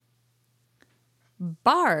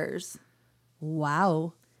Bars.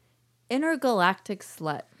 Wow. Intergalactic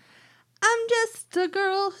slut. I'm just a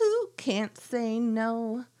girl who can't say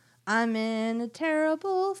no. I'm in a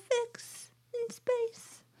terrible fix in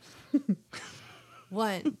space.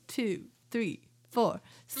 1, 2, 3, 4.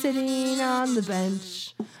 Sitting on the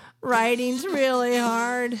bench. Writing's really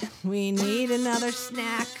hard. We need another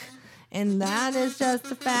snack. And that is just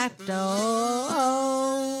a fact.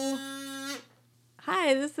 Oh.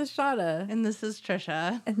 Hi, this is Shauna. And this is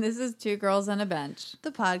Trisha. And this is Two Girls on a Bench.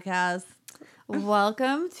 The podcast.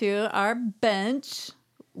 Welcome to our bench.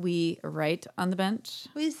 We write on the bench.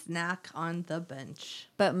 We snack on the bench.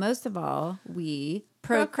 But most of all, we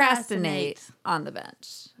procrastinate on the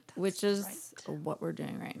bench, which is what we're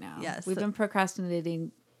doing right now. Yes. We've been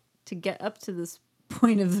procrastinating to get up to this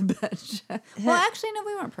point of the bench. Well, actually, no,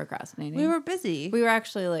 we weren't procrastinating. We were busy. We were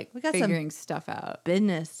actually We got figuring stuff out.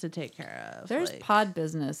 Business to take care of. There's pod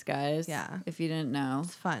business, guys. Yeah. If you didn't know.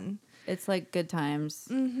 It's fun. It's like good times.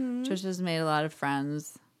 Mm-hmm. Trisha's made a lot of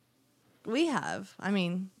friends. We have. I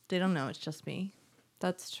mean, they don't know it's just me.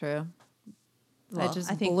 That's true. Well, I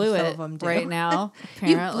just I think blew some it of them do. right now. Apparently,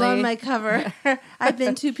 You've blown my cover. I've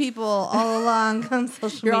been two people all along on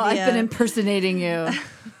social media. I've been impersonating you.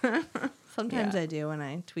 Sometimes Yeah. I do when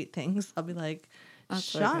I tweet things. I'll be like,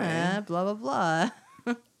 That's Shauna, okay. blah, blah,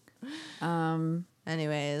 blah.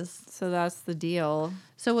 Anyways. So that's the deal.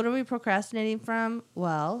 So what are we procrastinating from?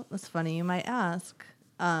 Well, it's funny you might ask.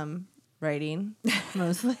 Writing,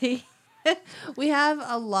 mostly. We have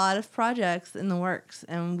a lot of projects in the works,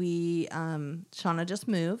 and Shauna just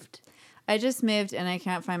moved. I just moved and I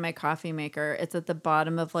can't find my coffee maker. It's at the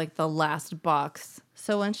bottom of like the last box.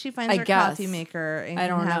 So when she finds her coffee maker and I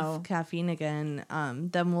can don't have know. caffeine again,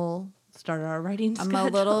 then we'll start our writing schedule. I'm a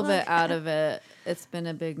little bit out of it. It's been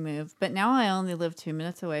a big move. But now I only live 2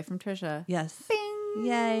 minutes away from Trisha. Yes. Bing!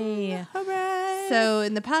 Yay. Hooray! So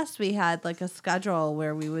in the past, we had like a schedule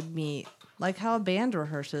where we would meet, like how a band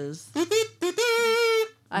rehearses.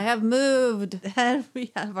 I have moved. And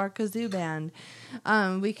we have our kazoo band.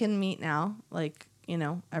 We can meet now, like,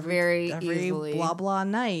 every easily. blah blah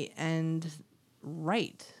night and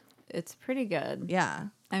write. It's pretty good. Yeah,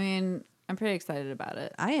 I mean, I'm pretty excited about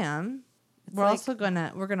it. I am. It's We're like- also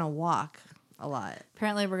gonna walk a lot.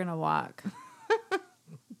 Apparently, we're gonna walk.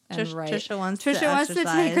 And write. Trisha wants to exercise.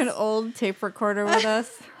 take an old tape recorder with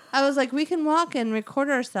us. I was like, we can walk and record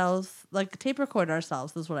ourselves, like tape record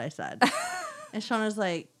ourselves, is what I said. And Shauna's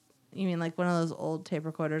like, you mean like one of those old tape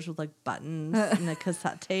recorders with like buttons and a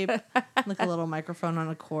cassette tape, like a little microphone on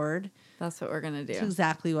a cord? That's what we're gonna do. That's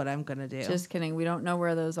exactly what I'm gonna do. Just kidding. We don't know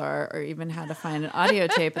where those are or even how to find an audio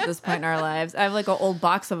tape at this point in our lives. I have like an old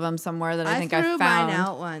box of them somewhere that I think I threw found. mine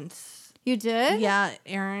out once. You did? Yeah,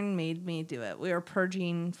 Aaron made me do it. We were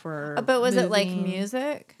purging for. But was it like moving.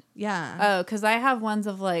 music? Yeah. Oh, because I have ones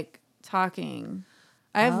of like talking.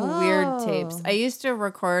 I have weird tapes. I used to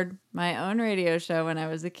record my own radio show when I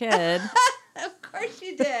was a kid. Of course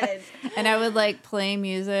you did. And I would like play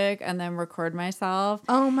music and then record myself.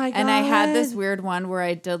 Oh my God. And I had this weird one where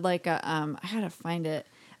I did like a I had to find it.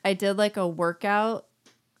 I did like a workout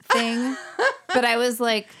thing. But I was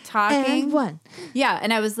like talking. And one. Yeah,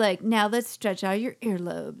 and I was like, now let's stretch out your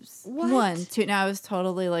earlobes. What? 1, 2. Now I was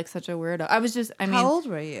totally like such a weirdo. I was just, How old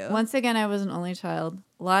were you? Once again, I was an only child.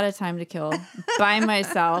 A lot of time to kill by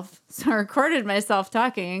myself. So I recorded myself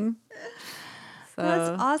talking. So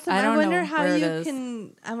That's awesome. I don't wonder know how where it you is.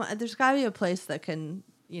 can. There's got to be a place that can,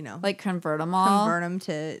 like convert them all. convert them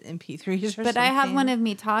to MP3s or something. But I have one of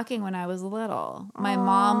me talking when I was little. My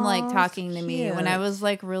mom like talking to me when I cute. was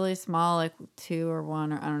like really small, like 2 or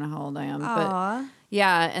 1 or I don't know how old I am. But Aw.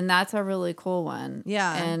 yeah, and that's a really cool one.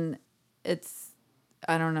 Yeah. And it's,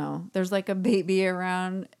 I don't know. There's like a baby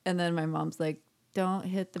around, and then my mom's like, don't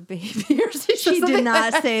hit the baby. Or She did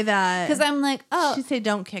not say that. Because I'm like, oh. She said,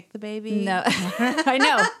 don't kick the baby. No. I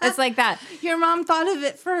know. It's like that. Your mom thought of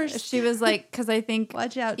it first. She was like, because I think,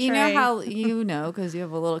 Watch out, you Trey. know how, because you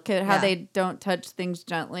have a little kid, how Yeah. they don't touch things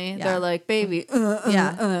gently. Yeah. They're like, baby.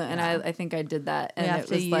 Yeah. And I think I did that. We And have it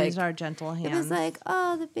to was use like, our gentle hands. it was like,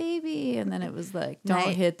 oh, the baby. And then it was like, don't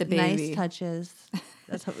hit the baby. Nice touches.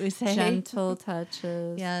 That's what we say. Gentle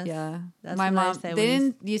touches. Yes. Yeah. That's My what I mom, say they when you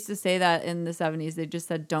didn't used to say that in the 70s. They just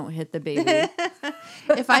said, don't hit the baby.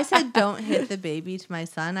 If I said don't hit the baby to my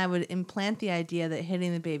son, I would implant the idea that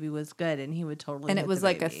hitting the baby was good, and he would totally. And hit it was the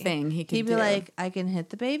like a baby. thing he could He'd be do. like, "I can hit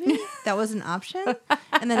the baby." That was an option,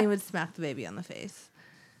 and then he would smack the baby on the face.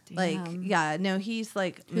 Like, Damn. yeah, no, he's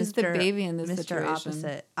like Who's the Mr. baby in this Mr. situation?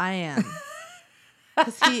 Opposite. I am.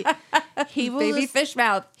 'Cause he will baby just- fish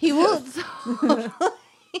mouth. He will.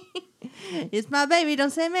 It's my baby. Don't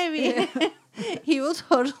say maybe. He will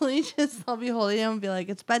totally just, I'll be holding him and be like,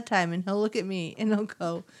 it's bedtime. And he'll look at me and he'll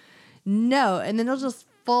go, no. And then he'll just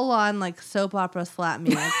full on like soap opera slap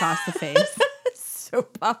me across the face.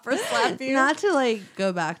 Soap opera slap you? Not to like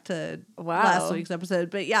go back to Wow. last week's episode,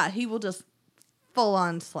 but yeah, he will just full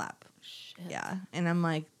on slap. Shit. Yeah. And I'm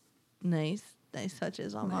like, nice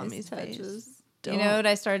touches on mommy's face. You know what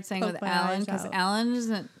I started saying poke with my Alan? eyes Because out. Alan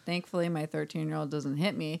doesn't, thankfully, my 13-year-old doesn't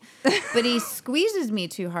hit me, but he squeezes me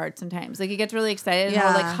too hard sometimes. Like, he gets really excited and he'll,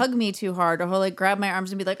 like, Yeah. hug me too hard, or he'll, like, grab my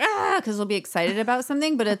arms and be like, ah, because he'll be excited about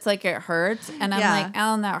something, but it's like it hurts. And I'm Yeah. like,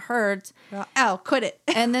 Alan, that hurts. Ow, quit it.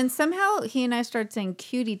 And then somehow he and I started saying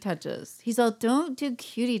cutie touches. He's all, don't do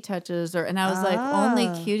cutie touches. And I was like, only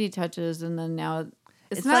Ah. cutie touches. And then now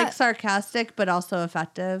It's not, like sarcastic, but also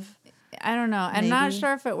effective. I don't know. I'm not Maybe.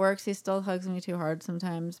 sure if it works. He still hugs me too hard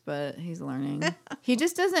sometimes, but he's learning. He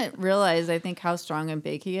just doesn't realize, I think, how strong and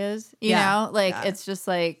big he is. You Yeah. know? Like, Yeah. it's just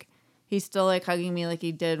like, he's still like hugging me like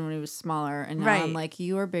he did when he was smaller. And now I'm Right. like,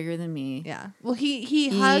 you are bigger than me. Yeah. Well, he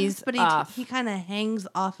Ease hugs, but off. he kind of hangs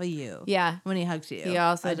off of you. Yeah. When he hugs you. He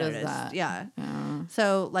also I does noticed. that. Yeah. Yeah.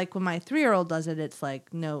 So like when my 3-year-old does it, it's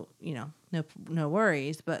like no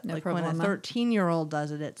worries. But No like when a problema. 13-year-old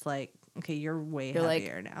does it, it's like, okay, you're way You're like,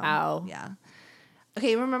 heavier now. ow. Yeah.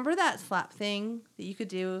 Okay, remember that slap thing that you could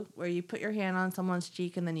do where you put your hand on someone's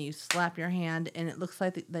cheek and then you slap your hand and it looks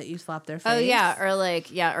like that you slap their face? Oh, yeah. Or like,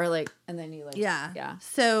 and then you like, Yeah. Yeah.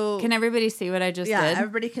 So Can everybody see what I just yeah, did?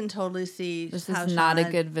 everybody can totally see This how is not a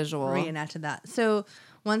Shauna good visual. reenacted that. So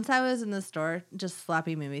once I was in the store, just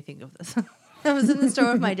slappy made me think of this. I was in the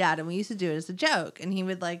store with my dad and we used to do it as a joke and he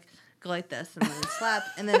would like go like this and then slap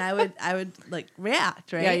and then I would like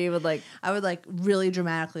react, right? Yeah, you would like, I would like really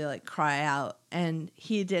dramatically like cry out and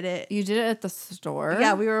he did it. you did it at the store?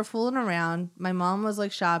 Yeah, we were fooling around. My mom was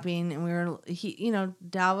like shopping and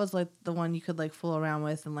Dad was like the one you could like fool around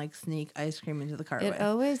with and like sneak ice cream into the car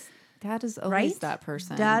with. Dad is always Right? that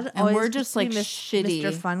person. Dad and always we're gets just to be like shitty.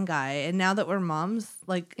 Mr. Fun Guy. And now that we're moms,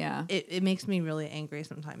 like Yeah. it makes me really angry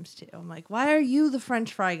sometimes too. I'm like, why are you the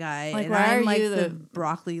French fry guy? Like, and why I'm are like you the the-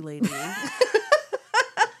 broccoli lady.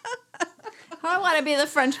 I want to be the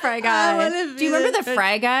French fry guy. wanna be Do you remember the the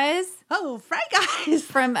Fry Guys Oh, fry guys.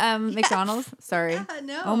 from McDonald's? Sorry.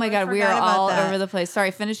 No, Oh my I God, we are forgot about all that. over the place.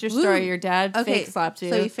 Sorry, finish your story. Woo. Your dad fake slapped you.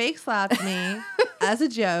 So he fake slapped me as a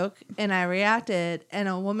joke, and I reacted, and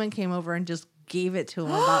a woman came over and just gave it to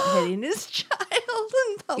him about hitting his child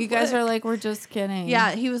in public. You guys are like, we're just kidding.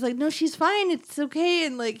 Yeah, he was like, no, she's fine. It's okay.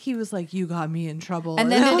 And like, he was like, you got me in trouble. And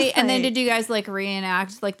then I was and then like, did you guys like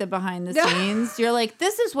reenact like the behind the No. scenes? You're like,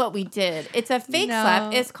 this is what we did. It's a fake No.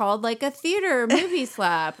 slap. It's called like a theater movie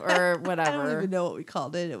slap or I don't whatever. even know what we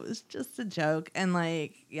called it. It was just a joke. And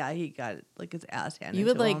like, yeah, he got like his ass handed You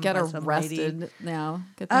would to like him get by some lady. arrested now.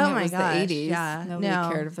 Good thing Oh it my was gosh, the 80s. yeah. Nobody No.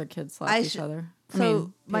 cared if their kids slapped I each sh- other.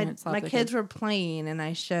 So my parents slapped their kids were playing and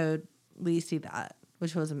I showed Lacey that,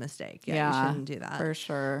 which was a mistake. Yeah, you shouldn't do that. for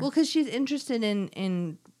sure. Well, because she's interested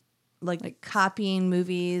in like copying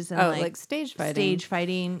movies and like stage fighting. Stage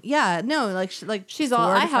fighting. Yeah, no, like She's all,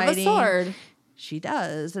 sword I have fighting. a sword. She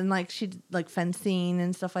does, and like she like fencing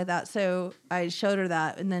and stuff like that. So I showed her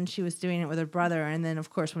that, and then she was doing it with her brother. And then of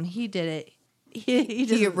course when he did it, he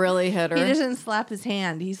just You really hit her. he doesn't slap his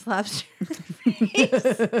hand. He slaps your face.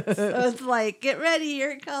 So it's like, get ready,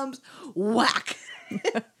 here it comes, whack,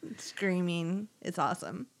 screaming. It's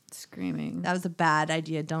awesome. Screaming. That was a bad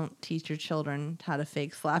idea. Don't teach your children how to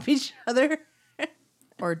fake slap each other.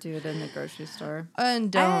 Or do it in the grocery store.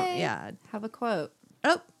 And don't, I yeah. have a quote.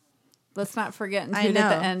 Oh, Let's not forget and do I it know.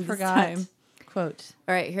 at the end Forgot. this time. Quote.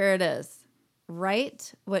 All right, here it is.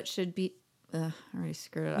 Write what should be. I already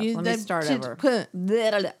screwed it up. Let me start over.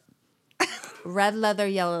 Red leather,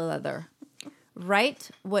 yellow leather.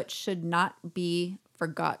 Write what should not be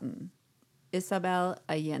forgotten. Isabel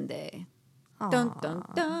Allende. Dun, dun,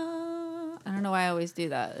 dun. I don't know why I always do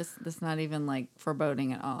that. It's not even like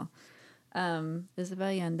foreboding at all. Isabel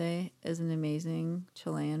Allende is an amazing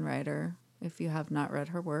Chilean writer. If you have not read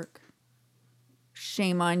her work,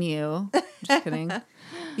 shame on you. Just kidding.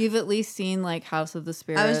 You've at least seen like House of the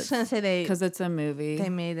Spirits. I was just going to say because it's a movie. they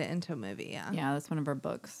made it into a movie, yeah. Yeah, that's one of her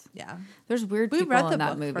books. Yeah. There's weird We people read the in that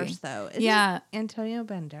book movie. first, though. Isn't Yeah. Antonio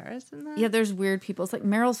Banderas in that? Yeah, there's weird people. It's like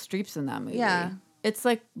Meryl Streep's in that movie. Yeah. It's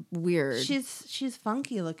like weird. She's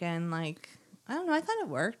funky looking, like, I don't know. I thought it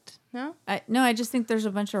worked. No? I just think there's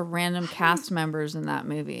a bunch of random cast members in that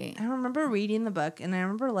movie. I remember reading the book, and I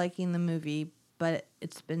remember liking the movie, but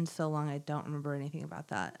it's been so long I don't remember anything about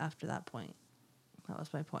that after that point. That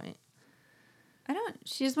was my point.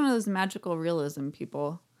 She's one of those magical realism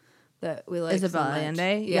people that we like Isabel so much.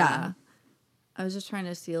 Allende? Yeah. I was just trying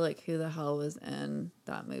to see like who the hell was in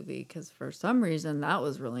that movie because for some reason that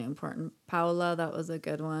was really important. Paula, that was a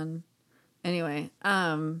good one. Anyway,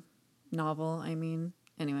 novel. I mean,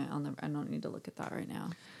 anyway, I don't need to look at that right now.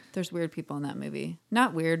 There's weird people in that movie.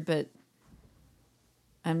 Not weird, but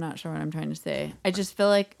I'm not sure what I'm trying to say. I just feel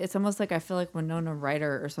like it's almost like I feel like Winona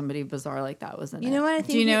Ryder or somebody bizarre like that was in it. You know what I think?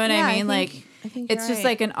 Do you know what I mean? I think it's just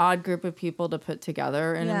like an odd group of people to put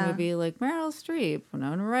together in Yeah. a movie. Like Meryl Streep,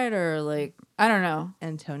 Winona Ryder. Like I don't know.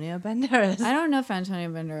 Antonio Banderas. I don't know if Antonio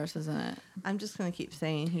Banderas is in it. I'm just gonna keep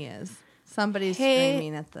saying he is. Somebody's Hey,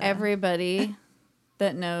 screaming at the everybody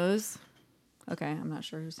that knows. Okay, I'm not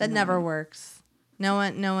sure who's in that never works. No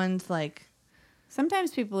one's like.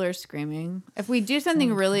 Sometimes people are screaming. If we do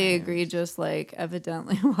something really egregious, like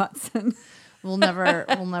evidently Watson, We'll never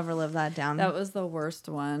live that down. that was the worst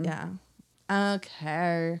one. Yeah.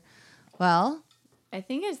 Okay. Well, I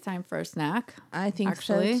think it's time for a snack. I think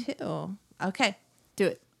Actually. so too. Okay. Do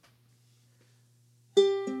it.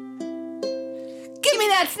 Give me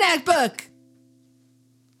that snack book.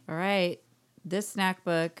 All right. This snack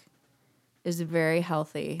book is very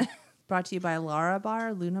healthy. Brought to you by Lara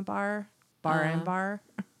Bar, Luna Bar, Bar and Bar.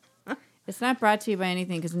 It's not brought to you by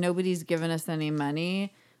anything because nobody's given us any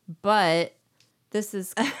money, but this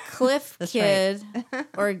is Cliff That's Kid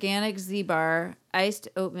Organic Z-Bar Iced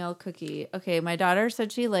Oatmeal Cookie. Okay, my daughter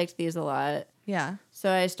said she liked these a lot, Yeah. so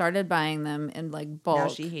I started buying them in like bulk. Now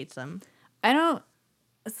she hates them. I don't,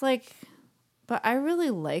 it's like, but I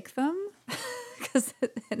really like them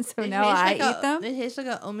and so now I eat them. It tastes like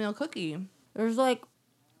an oatmeal cookie. There's like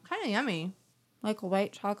Kind of yummy.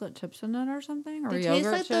 white chocolate chips in it or something, or They yogurt taste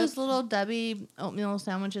like chips. those little Debbie oatmeal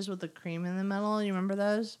sandwiches with the cream in the middle. You remember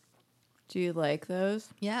those? Do you like those?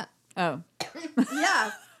 Yeah. Oh,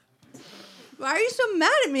 Yeah. Why are you so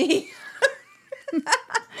mad at me?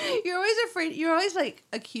 You're always afraid. You're always like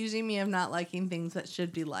accusing me of not liking things that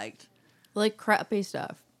should be liked. like crappy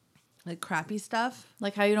stuff. Like crappy stuff.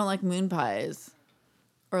 Like how you don't like moon pies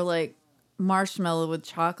or like marshmallow with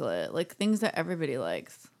chocolate, like things that everybody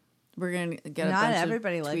likes. We're going to get Not a bunch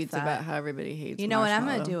everybody of likes tweets that. about how everybody hates You know what? I'm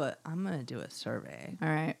marshmallow. gonna do a survey. All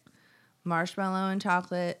right. Marshmallow and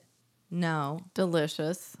chocolate. No.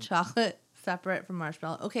 Delicious. Chocolate separate from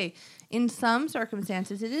marshmallow. Okay. In some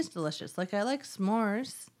circumstances it is delicious. Like I like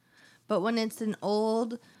s'mores. But when it's an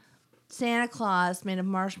old Santa Claus made of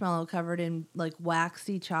marshmallow covered in like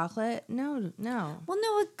waxy chocolate, no. Well,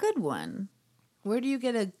 no, a good one. Where do you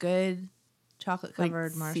get a good chocolate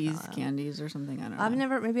covered like marshmallow? See's candies or something. I don't know. I've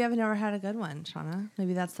never had a good one, Shauna.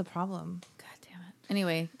 Maybe that's the problem. God damn it.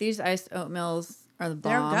 Anyway, these iced oatmeals are the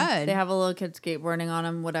They're bomb. good. They have a little kid skateboarding on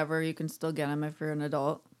them, whatever. You can still get them if you're an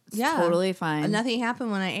adult. It's Yeah. totally fine. Nothing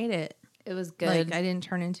happened when I ate it. It was good. Like I didn't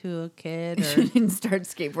turn into a kid or you didn't start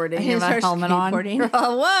skateboarding. I You didn't have a start helmet on. skateboarding. You're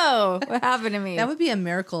all, whoa, what happened to me? that would be a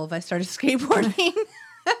miracle if I started skateboarding.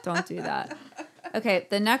 Don't do that. Okay,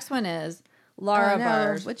 the next one is Lara Oh, no.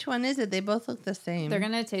 bars. Which one is it? They both look the same. They're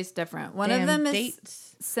gonna taste different. One Damn of them is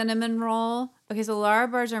dates. cinnamon roll. Okay, so Lara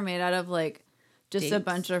bars are made out of like just a Dates.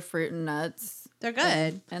 bunch of fruit and nuts. They're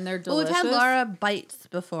good. And they're Well, we've delicious. had Lara bites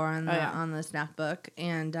before on the yeah. on the snack book,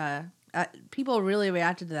 and people really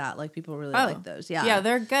reacted to that. Like people really like those. Yeah, Yeah,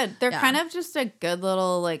 they're good. They're Yeah. kind of just a good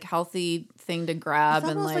little like healthy thing to grab It's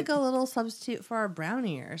and almost like, like a little substitute for a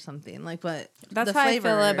brownie or something. Like, but that's the how flavor,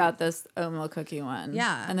 I feel about this oatmeal cookie one.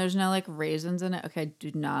 Yeah. And there's no like raisins in it. Okay, I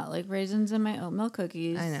do not like raisins in my oatmeal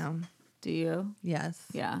cookies. I know. Do you? Yes.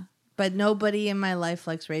 Yeah. But nobody in my life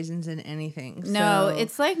likes raisins in anything. No, so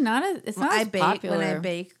it's like not a. It's not I as bake popular. when I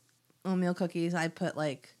bake oatmeal cookies. I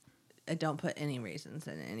don't put any raisins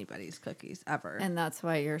in anybody's cookies ever. And that's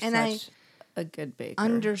why you're And I such a good baker.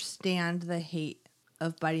 understand the hate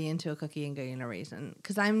of biting into a cookie and getting a raisin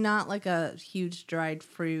because I'm not like a huge dried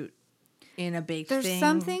fruit in a baked There's thing.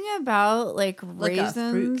 something about like like raisins.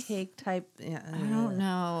 a fruit cake type. Yeah, I don't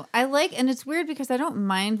know. I like, and it's weird because I don't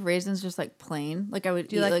mind raisins just like plain. Like I would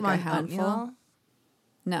Do you eat like like a them on handful. oatmeal?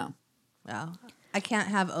 No. Well, I can't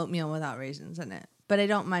have oatmeal without raisins in it, but I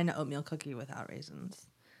don't mind an oatmeal cookie without raisins.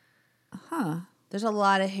 Huh. There's a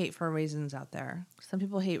lot of hate for raisins out there. Some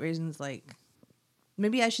people hate raisins like.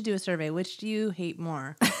 Maybe I should do a survey. Which do you hate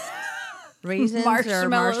more? Raisins or Marshmallows.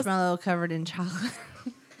 marshmallow covered in chocolate?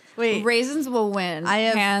 Wait, Raisins will win.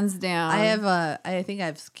 Hands down. I think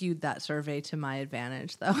I've skewed that survey to my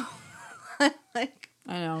advantage, though. Like,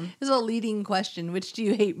 I know. it's a leading question. Which do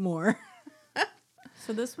you hate more?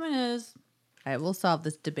 So this one is All right, we'll solve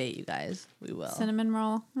this debate, you guys. We will. cinnamon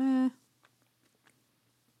roll. I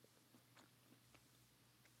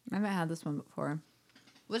haven't had this one before.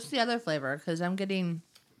 What's the other flavor? Because I'm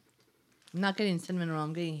not getting cinnamon roll.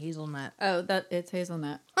 I'm getting hazelnut. Oh, it's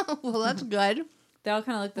hazelnut. Well, that's good. They all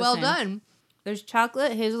kind of look the Well same. done. There's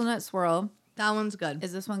chocolate hazelnut swirl. That one's good.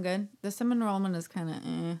 Is this one good? The cinnamon roll one is kind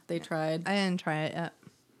of They tried. I didn't try it yet.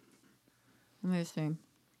 Let me see.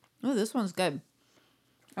 Oh, this one's good.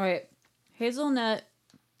 All right. Hazelnut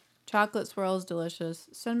chocolate swirl is delicious.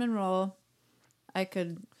 Cinnamon roll, I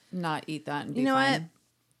could not eat that and be You know fine. what?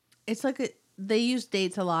 It's like they use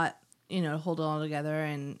dates a lot, to hold it all together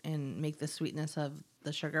and make the sweetness of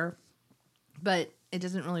the sugar. But it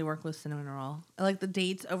doesn't really work with cinnamon roll. I like the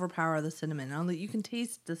dates overpower the cinnamon. Only you can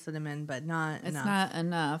taste the cinnamon, but not It's enough. not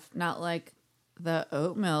enough. Not like the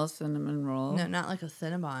oatmeal cinnamon roll. No, not like a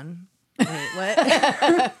Cinnabon. Wait,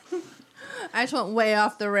 what? I just went way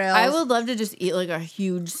off the rails. I would love to just eat like a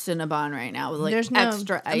huge Cinnabon right now with like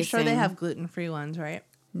extra icing. I'm sure they have gluten-free ones, right?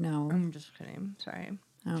 No. I'm just kidding. Sorry.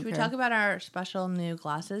 I don't Should we care. talk about our special new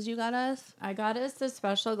glasses you got us? I got us a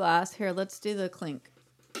special glass. Here, let's do the clink.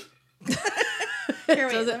 Here,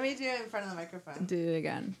 wait. Let me do it in front of the microphone. Do it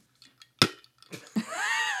again.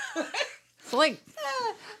 Clink.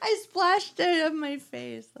 I splashed it on my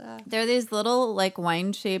face. They're these little like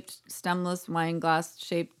wine-shaped, stemless wine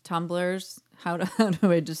glass-shaped tumblers. How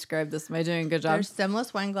do I describe this? Am I doing a good job? They're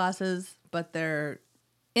stemless wine glasses, but they're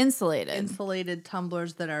Insulated. insulated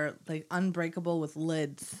tumblers that are like unbreakable with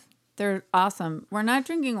lids. They're awesome. We're not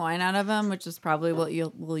drinking wine out of them, which is probably what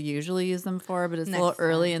we'll usually use them for, but it's a little Next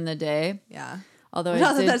early in the day. Yeah. Although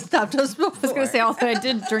Not I that did, that stopped us before. I was going to say, although I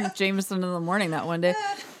did drink Jameson in the morning that one day.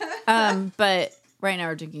 But right now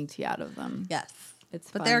we're drinking tea out of them. Yes. It's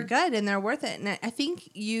But fun. they're good and they're worth it. And I think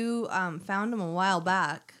you found them a while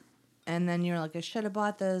back. And then you were like, I should have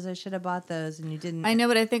bought those. And you didn't. I know,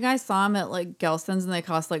 but I think I saw them at like Gelson's and they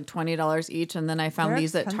cost like $20 each. And then I found They're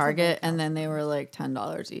these at expensive Target at and then they were like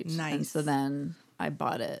 $10 each. Nice. And so then I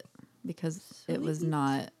bought it because it was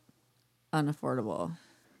not unaffordable.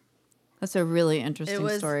 That's a really interesting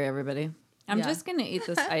story, everybody. I'm Yeah. just going to eat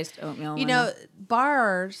this iced oatmeal. You know,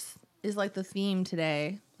 bars is like the theme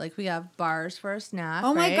today. Like we have bars for a snack.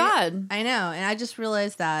 Oh my right? God. I know. And I just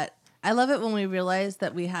realized that. I love it when we realize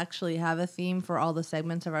that we actually have a theme for all the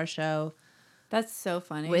segments of our show That's so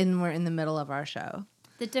funny. when we're in the middle of our show.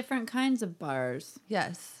 The different kinds of bars.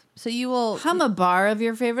 Yes. So you will Hum a bar of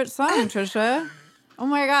your favorite song, Trisha. Oh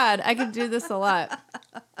my God. I could do this a lot.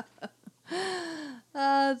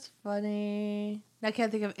 That's funny. I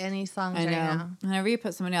can't think of any songs I know. right now. Whenever you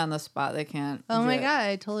put somebody on the spot, they can't. Oh do my it. God.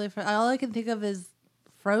 I totally all I can think of is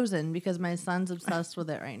Frozen because my son's obsessed with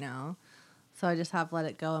it right now. So I just have Let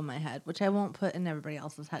It Go in my head, which I won't put in everybody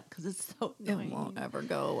else's head because it's so It annoying. won't ever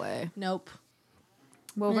go away. Nope.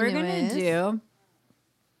 Well, we're going Anyways. to do,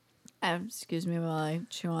 excuse me while I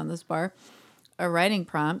chew on this bar, a writing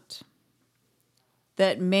prompt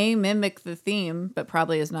that may mimic the theme, but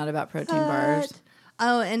probably is not about protein bars.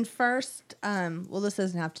 Oh, and first, well, this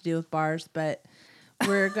doesn't have to do with bars, but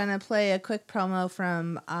we're going to play a quick promo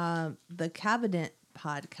from the Cabinet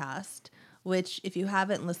podcast, which if you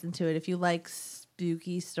haven't listened to it, if you like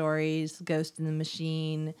spooky stories, Ghost in the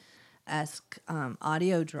Machine-esque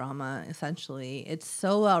audio drama, essentially, it's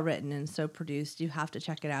so well written and so produced. You have to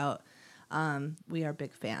check it out. We are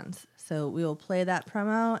big fans. So we will play that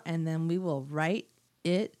promo and then we will write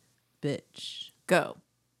it, bitch. Go.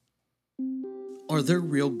 Are there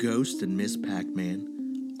real ghosts in Ms.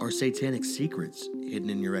 Pac-Man? Are satanic secrets hidden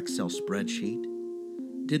in your Excel spreadsheet?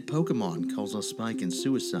 Did Pokemon cause a spike in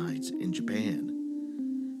suicides in Japan?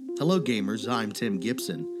 Hello gamers, I'm Tim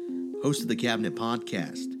Gibson, host of the Cabinet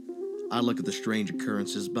Podcast. I look at the strange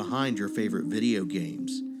occurrences behind your favorite video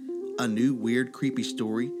games. A new weird creepy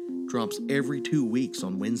story drops every 2 weeks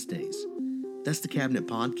on Wednesdays. That's the Cabinet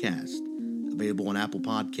Podcast, available on Apple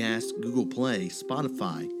Podcasts, Google Play,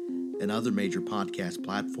 Spotify, and other major podcast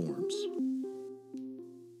platforms.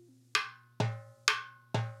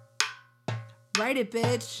 Write it,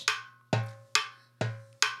 bitch.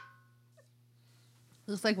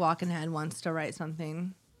 Looks like Walking Head wants to write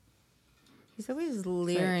something. He's always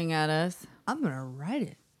leering at us. I'm gonna write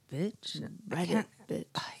it, bitch. Write I can't, it, bitch.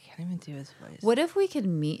 I can't even do his voice. What if we could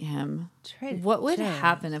meet him? Try to What would say it.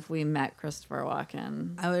 happen if we met Christopher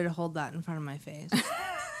Walken? I would hold that in front of my face.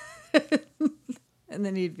 And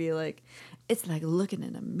then he'd be like, it's like looking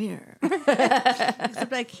in a mirror.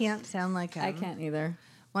 Except I can't sound like him. I can't either.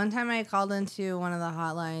 One time I called into one of the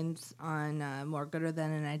hotlines on More Gooder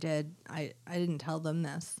Than, and I didn't tell them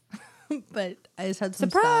this, but I said some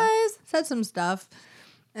Surprise! stuff. Said some stuff,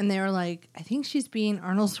 and they were like, "I think she's being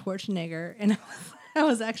Arnold Schwarzenegger," and I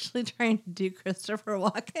was actually trying to do Christopher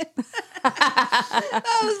Walken.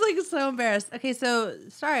 I was like so embarrassed. Okay, so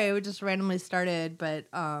sorry, we just randomly started, but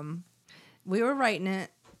we were writing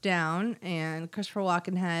it down, and Christopher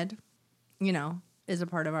Walken had, is a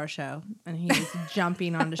part of our show, and he's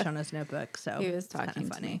jumping onto Shona's notebook. So He was it's kinda talking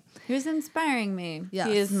to funny. me. He was inspiring me. Yes.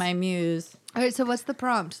 He is my muse. All right, so what's the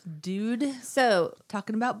prompt, dude? So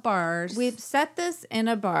Talking about bars. we've set this in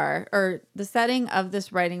a bar, or the setting of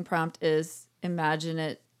this writing prompt is imagine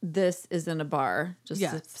it. This is in a bar. Just to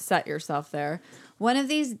Yes. set yourself there. One of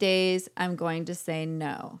these days, I'm going to say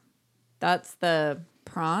no. That's the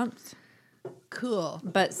prompt, cool.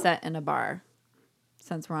 but set in a bar,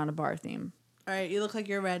 since we're on a bar theme. All right, you look like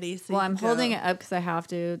you're ready. So Well, I'm holding it up because I have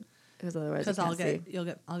to, because otherwise I Because can't see.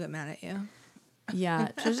 I'll get mad at you. Yeah,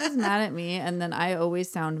 Trisha's mad at me, and then I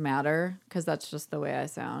always sound madder because that's just the way I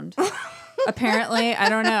sound. Apparently, I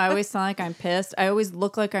don't know. I always sound like I'm pissed. I always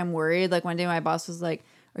look like I'm worried. Like one day my boss was like,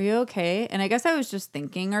 "Are you okay?" And I guess I was just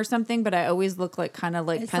thinking or something, but I always look like kind of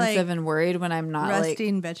like It's pensive like and worried when I'm not like.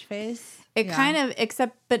 Resting bitch face. It Yeah. kind of,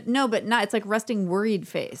 but not. It's like resting worried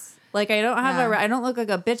face. Like I don't have Yeah. I don't look like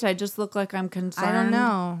a bitch. I just look like I'm concerned. I don't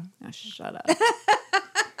know. Oh, shut up.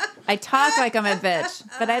 I talk like I'm a bitch,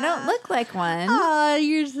 but I don't look like one. Oh,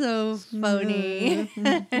 you're so phony.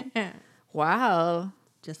 Wow.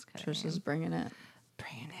 Just kidding. Trisha's bringing it.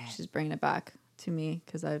 Bring it. She's bringing it back to me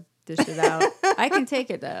because I've dished it out. I can take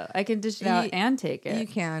it though. I can dish it out and take You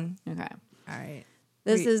it. can. Okay. All right.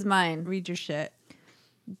 This Read- is mine. Read your shit.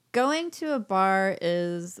 Going to a bar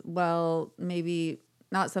is, well, maybe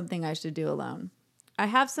not something I should do alone. I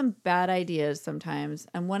have some bad ideas sometimes,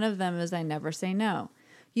 and one of them is I never say no.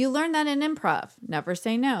 You learn that in improv. Never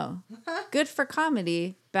say no. Good for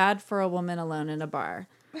comedy, bad for a woman alone in a bar.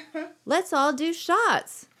 Let's all do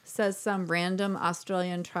shots, says some random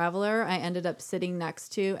Australian traveler I ended up sitting next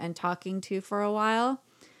to and talking to for a while.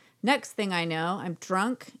 Next thing I know, I'm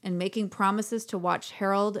drunk and making promises to watch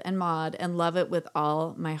Harold and Maude and love it with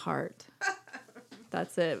all my heart.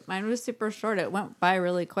 That's it. Mine was super short. It went by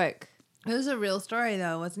really quick. It was a real story,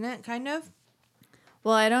 though, wasn't it? Kind of.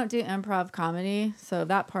 Well, I don't do improv comedy, so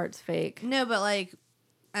that part's fake. No, but like,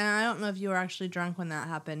 and I don't know if you were actually drunk when that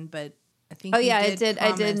happened, but I think. Oh, you yeah, I did. did.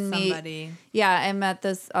 I did promise meet- somebody. Yeah, I met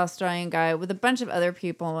this Australian guy with a bunch of other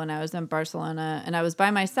people when I was in Barcelona, and I was by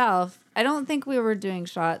myself. I don't think we were doing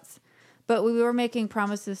shots, but we were making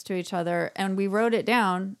promises to each other, and we wrote it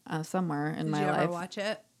down somewhere in Did my you life. ever watch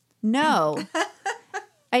it? No,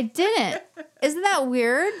 I didn't. Isn't that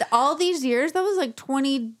weird? All these years, that was like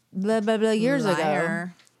 20 blah, blah, blah years ago.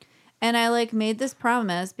 Liar. And I like made this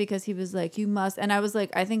promise because he was like, you must. And I was like,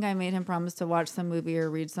 I think I made him promise to watch some movie or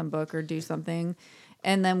read some book or do something.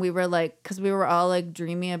 And then we were like, because we were all like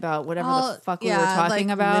dreamy about whatever the fuck we were talking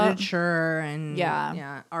like about. literature and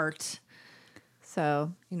Yeah. art.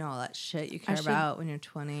 So You know all that shit you care should- about when you're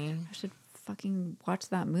 20. I should fucking watch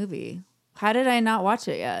that movie. How did I not watch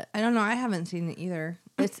it yet? I don't know. I haven't seen it either.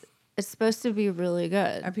 It's supposed to be really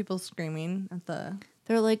good. Are people screaming at the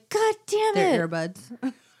They're like, God damn their it.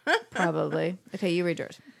 earbuds? Probably. Okay, you read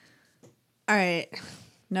yours. All right.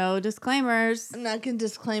 No disclaimers. I'm not going to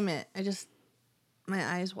disclaim it. My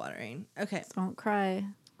eye's watering. Okay. Don't cry.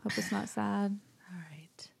 Hope it's not sad. All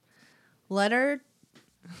right. Letter.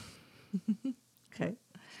 Okay.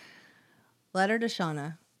 Letter to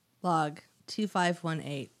Shauna. Log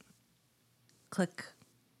 2518. Click.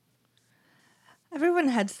 Everyone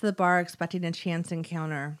heads to the bar expecting a chance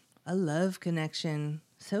encounter. A love connection.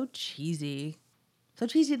 So cheesy. So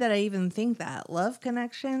cheesy that I even think that. Love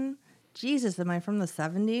connection? Jesus, am I from the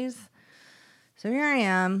 70s? So here I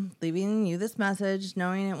am, leaving you this message,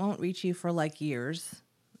 knowing it won't reach you for like years.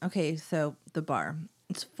 Okay, so the bar.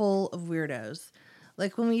 It's full of weirdos.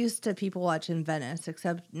 Like when we used to people watch in Venice,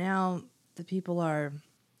 except now the people are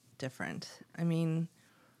different. I mean,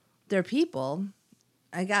 they're people,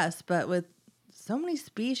 I guess, but with so many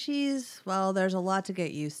species, well, there's a lot to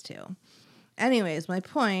get used to. Anyways, what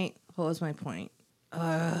was my point?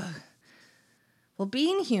 Well,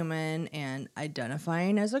 being human and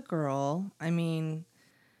identifying as a girl, I mean,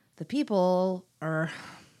 the people are,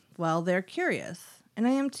 well, they're curious. And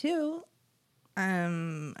I am too.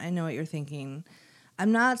 I know what you're thinking.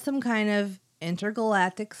 I'm not some kind of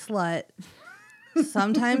intergalactic slut.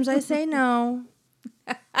 Sometimes I say no.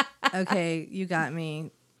 Okay, you got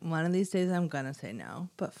me. One of these days I'm going to say no.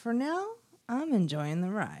 But for now, I'm enjoying the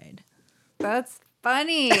ride. That's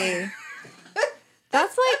funny.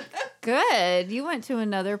 That's like good. You went to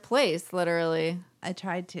another place, literally. I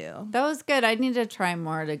tried to. That was good. I need to try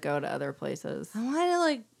more to go to other places. I want to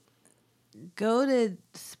like go to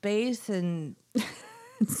space and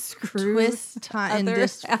Screw twist time and other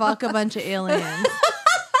just fuck a bunch of aliens.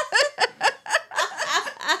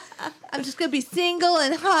 I I'm just gonna be single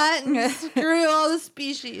and hot and screw all the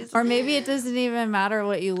species. Or maybe it doesn't even matter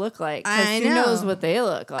what you look like. 'Cause I who know. knows what they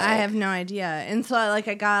look like? I have no idea. And so I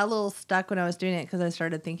got a little stuck when I was doing it because I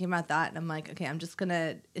started thinking about that. And I'm like, okay,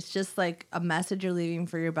 it's just like a message you're leaving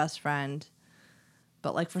for your best friend.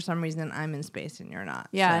 But like for some reason I'm in space and you're not.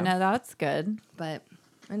 Yeah, so. no, that's good. But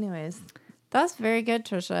anyways. That's very good,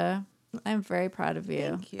 Trisha. I'm very proud of you.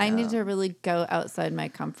 Thank you. I need to really go outside my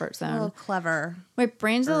comfort A little zone. clever. My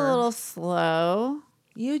brain's a little slow.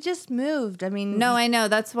 You just moved. I mean, No, I know.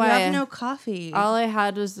 That's why you have no coffee. all I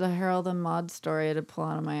had was the Harold and Maude story to pull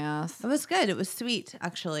out of my ass. It was good. It was sweet,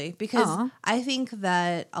 actually, because Aw. I think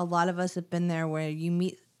that a lot of us have been there where you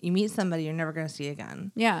meet somebody you're never going to see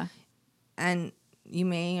again, Yeah. and you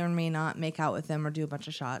may or may not make out with them or do a bunch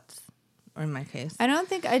of shots. Or in my case, I don't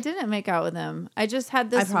think I didn't make out with him. I just had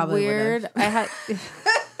this probably weird. would've. I had.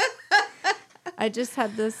 I just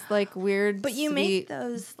had this like weird. but you sweet, make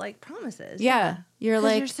those like promises. Yeah, you're 'Cause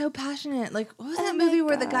like you're so passionate. Like, what was Oh that my movie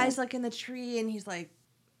where the God. guy's like in the tree and he's like,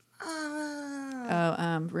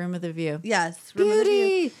 Room with a View. yes, remember the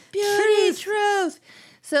Beauty, beauty, truth.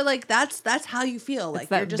 So like that's how you feel. Like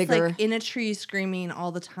that you're just vigor. like in a tree screaming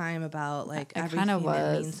all the time about like I everything kinda that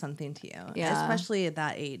was. means something to you. Yeah. Especially at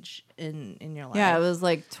that age in your life. Yeah, it was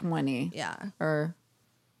like 20. Yeah. Or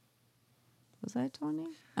was I 20?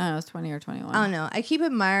 I don't know, it was 20 or 21. I don't know. I keep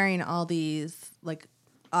admiring all these like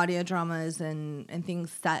audio dramas and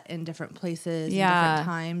things set in different places Yeah. and different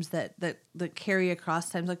times that carry across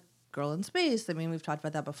times, like Girl in Space. I mean, we've talked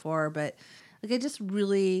about that before, but like I just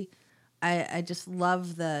really I just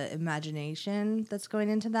love the imagination that's going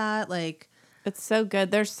into that. Like, It's so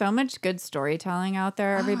good. There's so much good storytelling out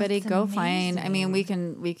there. Everybody it's go find. I mean,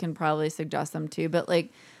 amazing. we can probably suggest them too, but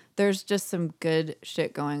like there's just some good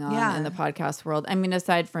shit going on Yeah. in the podcast world. I mean,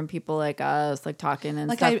 aside from people like us, like talking and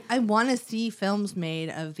like stuff. I want to see films made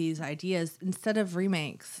of these ideas instead of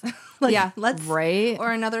remakes. Like, Yeah, let's right.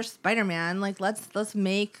 or another Spider-Man. Like let's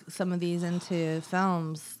make some of these into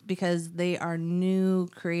films because they are new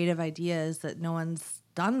creative ideas that no one's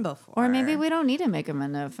done before. Or maybe we don't need to make them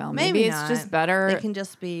into a film. Maybe Maybe it's not. just better They can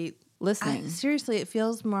just be listening. seriously, it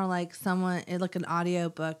feels more like like an audio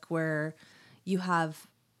book where you have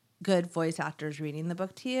good voice actors reading the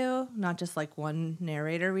book to you, not just like one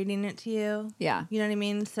narrator reading it to you. Yeah. You know what I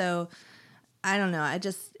mean? So I don't know.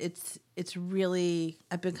 It's really,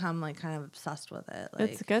 I've become like kind of obsessed with it.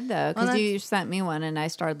 Like, It's good though, Well, because you sent me one and I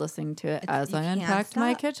started listening to it as you I can't unpacked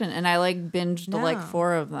my stop. kitchen, and I like binged like No.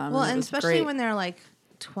 4 of them. well, and it and was especially great. when they're like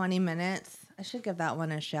 20 minutes. I should give that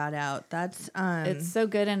one a shout out. That's It's so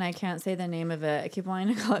good, and I can't say the name of it. I keep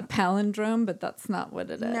wanting to call it palindrome, but that's not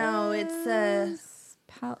what it is. no, it's a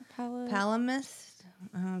Palimist,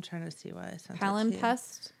 I'm trying to see why I sent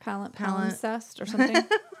palimpest, palimpsest, or something. it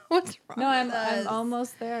to you. What's wrong? No, I'm with us?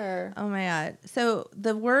 almost there. Oh my god! So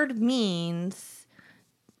the word means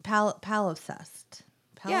palimpsest.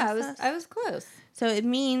 Yeah, I was close. So it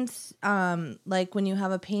means like when you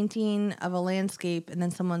have a painting of a landscape and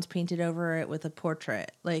then someone's painted over it with a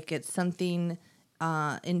portrait. Like it's something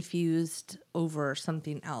infused over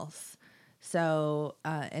something else. So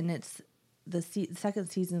and it's the second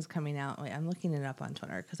season's coming out. Wait, I'm looking it up on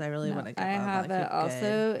Twitter because I really want to get I have like, it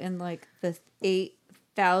also in like the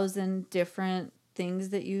 8,000 different things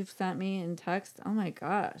that you've sent me in text. Oh my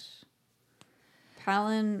gosh.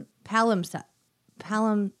 palimpsest.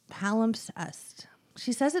 Palimpsest.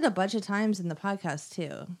 She says it a bunch of times in the podcast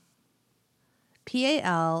too.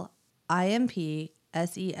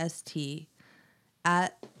 PALIMPSEST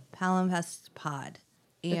at Palimpsest Pod.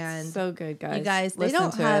 And It's so good, guys. you guys, they Listen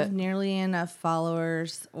don't to have it. nearly enough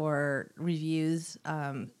followers or reviews.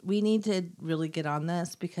 We need to really get on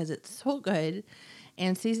this because it's so good.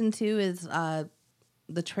 And season 2 is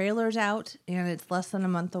the trailer's out and it's less than a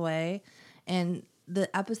month away. And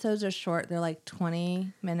the episodes are short; they're like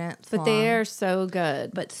 20 minutes, But long, they are so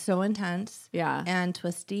good. but so intense, Yeah. and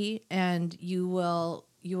twisty, and you will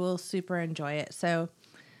super enjoy it. So,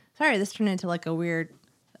 sorry, this turned into like a weird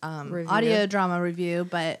Review. audio drama review,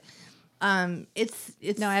 but it's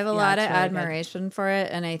No, I have a lot of admiration for it,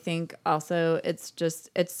 and I think also it's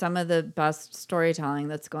some of the best storytelling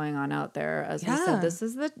that's going on out there. As we Yeah. said, this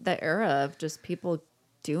is the era of just people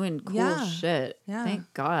doing cool Yeah. shit. Yeah.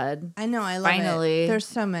 Thank God. I know, I love Finally. it. There's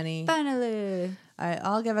so many. Finally.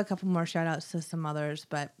 I'll give a couple more shout outs to some others,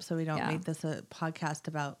 but so we don't Yeah. make this a podcast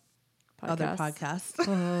about other podcasts.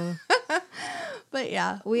 Oh. But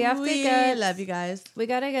yeah, We have to get- love you guys. We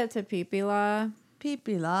got to get to Pee Law. Pee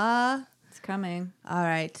la. It's coming. All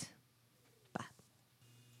right.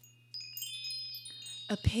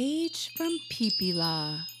 A page from Pee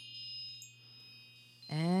Law.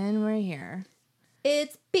 And we're here.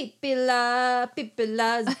 It's Pipila's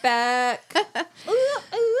back.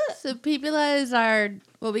 So Pipila is our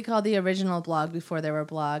what we call the original blog before there were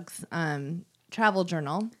blogs, travel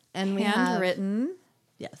journal, and we have Handwritten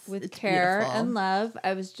yes with it's care beautiful. and love.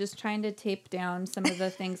 I was just trying to tape down some of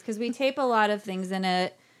the things because we tape a lot of things in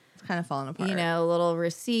it. It's kind of falling apart. You know, little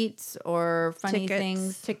receipts or funny Tickets.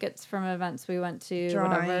 things, tickets from events we went to,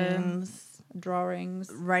 whatever.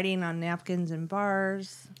 Drawings. Writing on napkins and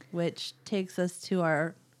bars, which takes us to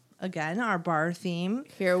our bar theme.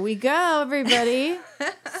 Here we go, everybody.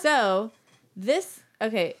 So, this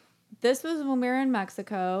was when we were in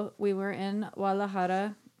Mexico. We were in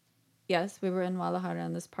Guadalajara. Yes, we were in Guadalajara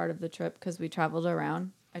on this part of the trip because we traveled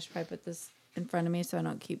around. I should probably put this in front of me so I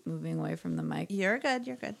don't keep moving away from the mic. You're good.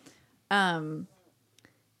 And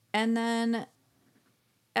then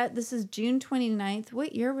this is June 29th.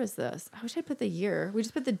 What year was this? I wish I put the year. We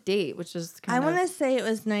just put the date, which is I want to say it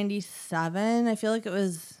was 97. I feel like it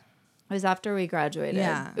was after we graduated.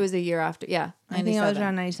 Yeah. It was a year after. Yeah. 97. I think it was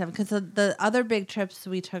around 97 because the other big trips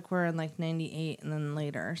we took were in like 98 and then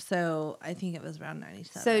later. So I think it was around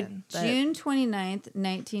 97. So June 29th,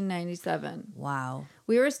 1997. Wow.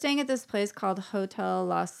 We were staying at this place called Hotel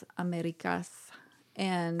Las Americas.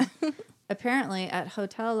 And apparently at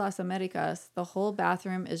Hotel Las Americas, the whole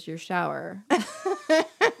bathroom is your shower.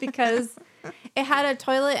 Because it had a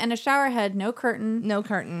toilet and a shower head, no curtain. No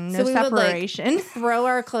curtain, So no we would, separation. Throw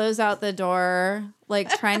our clothes out the door, like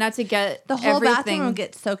try not to get the whole everything. bathroom would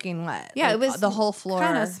get soaking wet. Yeah, Like, it was the whole floor.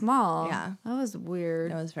 kind of small. Yeah. That was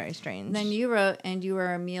weird. It was very strange. And then you wrote, and you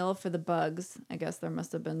were a meal for the bugs. I guess there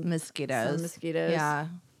must have been mosquitoes. some mosquitoes. Yeah.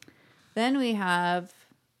 Then we have.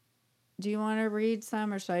 Do you want to read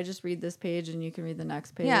some, or should I just read this page and you can read the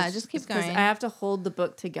next page? Yeah, just keep 'cause going. I have to hold the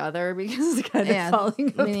book together because it's kind of falling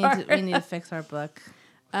apart. We need to fix our book.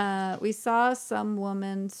 We saw some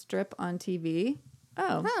woman strip on TV.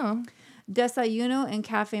 Oh. Desayuno in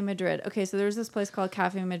Cafe Madrid. Okay, so there's this place called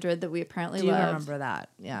Cafe Madrid that we apparently Do you loved. remember that?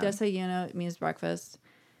 Yeah. Desayuno means breakfast.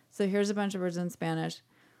 So here's a bunch of words in Spanish.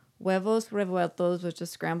 Huevos revueltos, which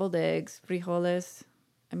is scrambled eggs. Frijoles.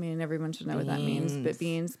 I mean, everyone should know what that means. But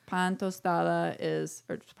beans. Pan tostada is,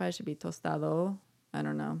 or it probably should be tostado. I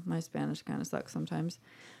don't know. My Spanish kind of sucks sometimes.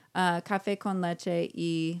 Café con leche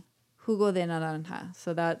y jugo de naranja.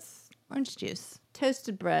 So that's Orange juice.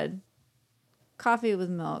 toasted bread, coffee with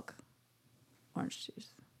milk, orange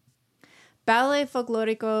juice. Ballet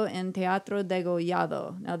Folklórico en Teatro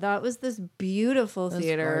Degollado. Now, that was this beautiful It was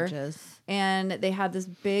theater. gorgeous. And they had this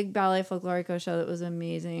big Ballet Folklórico show that was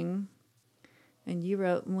amazing. And you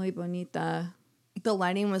wrote muy bonita. The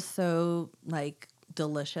lighting was so like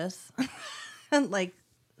delicious and like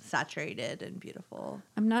saturated and beautiful.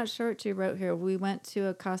 I'm not sure what you wrote here. We went to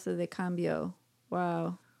a Casa de Cambio.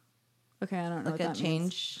 Wow. Okay, I don't know Like what a that change,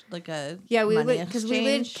 means. like a Yeah, we money would, because we would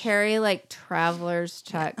exchange. carry like traveler's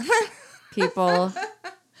checks. People.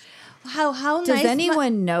 How Does nice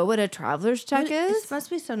anyone know what a traveler's check is? It must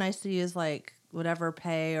be so nice to use like whatever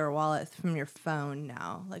pay or wallet from your phone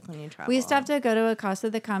now, like when you travel. We used to have to go to a Casa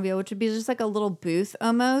de Cambio, which would be just like a little booth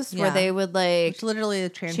almost, where Yeah. they would like, Which literally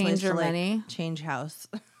translates change your to like money. change house.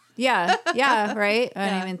 yeah, right? I Yeah.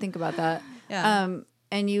 didn't even think about that. Yeah.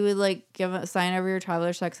 And you would like sign over your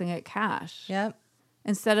traveler's checks and get cash. Yep.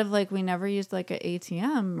 Instead of like, we never used like an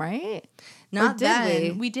ATM, right? Not Or did then.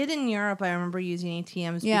 we? We did in Europe. I remember using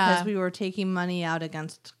ATMs Yeah. because we were taking money out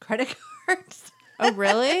against credit cards. Oh,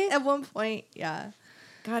 really? At one point, yeah.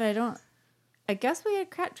 God, I guess we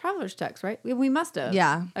had traveler's checks, right? We must have.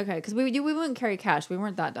 Yeah. Okay, because we wouldn't carry cash. We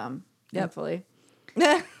weren't that dumb, Yep. thankfully.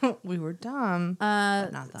 We were dumb. but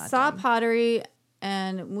not that Saw dumb. pottery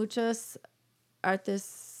and muchos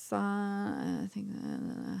artesan. I think.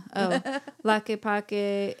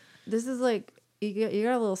 Laquepaque. This is like you got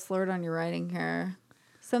a little slurred on your writing here.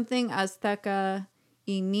 Something Azteca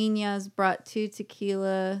y niñas brought 2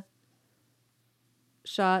 tequila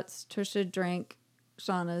shots. Trisha drank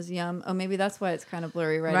Shauna's yum. Oh, maybe that's why it's kind of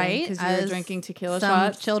blurry writing. Right? Because you were As drinking tequila Some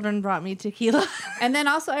shots. children brought me tequila. And then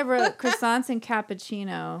also I wrote croissants and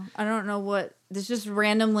cappuccino. I don't know what. It's just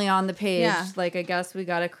randomly on the page. Yeah. Like, I guess we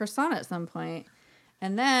got a croissant at some point.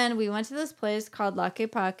 And then we went to this place called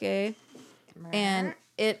Laquepaque. And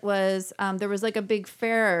it was, there was like a big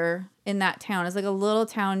fair in that town. It's like a little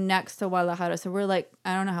town next to Guadalajara. So we're like,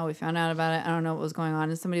 I don't know how we found out about it. I don't know what was going on.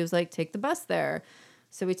 And somebody was like, take the bus there.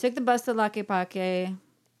 So we took the bus to Laquepaque.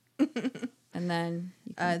 And then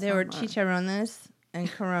you can There were tell more. chicharrones and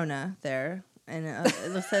Corona there. And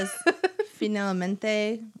it says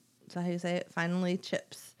finalmente. Is that how you say it? Finally,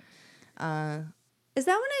 chips. Is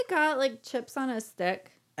that when I got like chips on a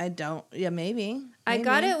stick? I don't. Yeah, maybe. I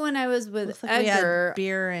got it when I was with Looks like we had Edgar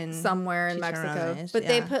beer and somewhere in Mexico, chicharrones, but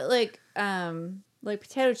they yeah. put like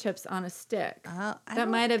potato chips on a stick. I that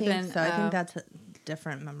don't might have think been. So. I think that's a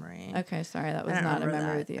different memory. Okay, sorry, that was don't not a remember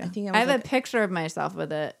memory that. with you. I think it I was have like- a picture of myself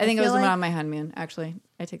with it. I I think it was feel on like- my honeymoon. Actually,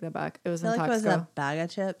 I take that back. It was I in feel like it was Toxco. a bag of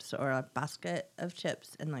chips or a basket of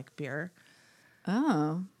chips and like beer.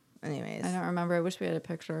 Oh, Anyways, I don't remember. I wish we had a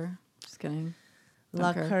picture. Just kidding.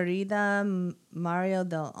 La Okay. Corrida Mario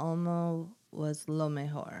del Olmo was lo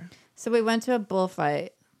mejor. So we went to a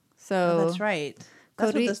bullfight. So Oh, that's right.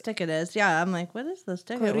 That's what Corri- this ticket is. Yeah, I'm like, what is this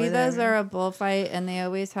ticket? Corridas are a bullfight, and they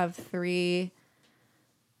always have 3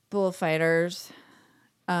 bullfighters.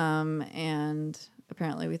 And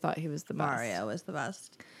apparently we thought he was the best. Mario was the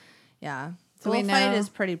best. Yeah. So we Bullfight know- is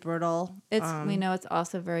pretty brutal. We know it's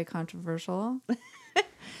also very controversial.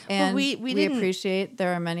 And we we didn't- appreciate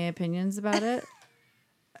there are many opinions about it.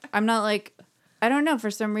 I'm not like, I don't know,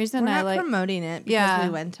 for some reason we're I not like, promoting it because Yeah.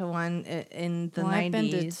 we went to one in the well, 90s. I've been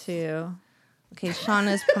to 2. Okay,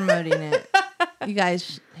 Shauna's promoting it. You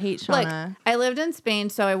guys hate Like, Shauna. I lived in Spain,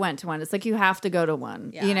 so I went to one. It's like you have to go to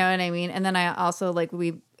one. Yeah. You know what I mean? And then I also like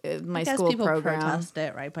my Because school people program. protest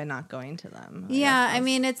it, right, by not going to them. Yeah, guess I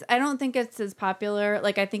mean I don't think it's as popular.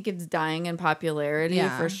 Like I think it's dying in popularity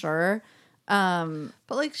Yeah. for sure. But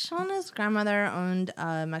like Shauna's grandmother owned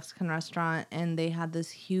a Mexican restaurant, and they had this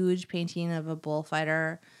huge painting of a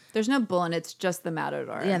bullfighter. There's no bull and it's just the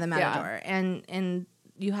matador. Yeah, the matador, and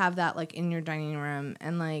you have that like in your dining room,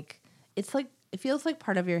 and like it's like it feels like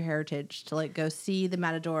part of your heritage to like go see the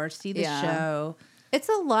matador, see the Yeah. show. It's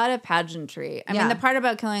a lot of pageantry. I Yeah. mean, the part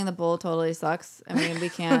about killing the bull totally sucks. I mean, we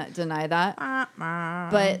can't deny that. But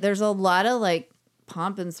But there's a lot of like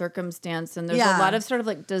pomp and circumstance, and there's Yeah. a lot of sort of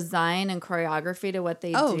like design and choreography to what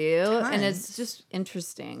they Oh, do, and it's tons. just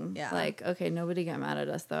interesting. Yeah. Like, okay, nobody get mad at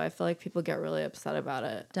us though. I feel like people get really upset about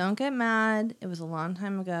it. don't get mad. It was a long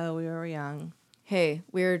time ago. We were young, Hey,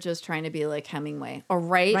 we're just trying to be like Hemingway. All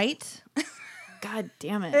right. right? God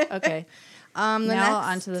damn it. Okay. The now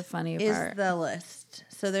on next to the funny is part. the list.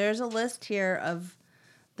 So there's a list here of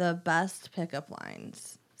the best pickup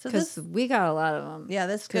lines. So Because this, we got a lot of them. yeah,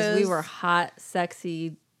 this Because goes. we were hot,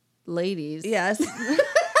 sexy ladies. yes,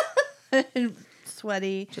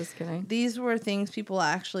 sweaty. Just kidding. These were things people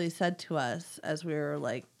actually said to us as we were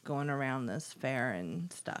like going around this fair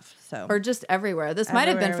and stuff. So Or just everywhere. This might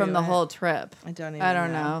have been Everywhere from we the went. whole trip. I don't even I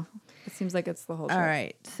don't know. It seems like it's the whole trip. All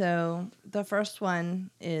right. So the first one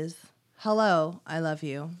is hello, I love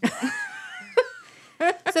you.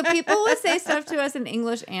 So people would say stuff to us in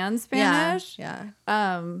English and Spanish. Yeah.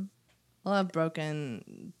 Um, We'll have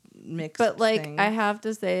broken mixed but like things. I have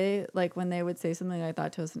to say, like when they would say something like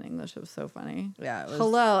that to us in English, it was so funny. Yeah, it was-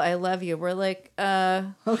 Hello, I love you. We're like,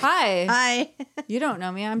 hi. Hi. You don't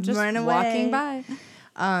know me. I'm just Run away. walking by.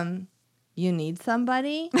 You need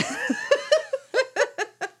somebody?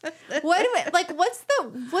 What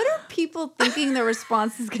are people thinking the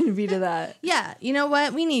response is going to be to that? Yeah. You know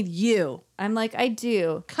what? We need you. I'm like, I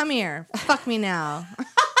do. Come here. Fuck me now.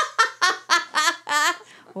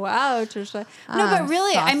 Wow, Trisha. No, but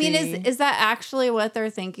really, I mean, saucy. is that actually what they're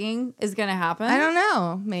thinking is going to happen? I don't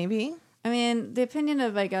know. Maybe. I mean, the opinion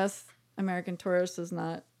of, I guess, American tourists is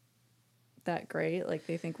not that great. Like,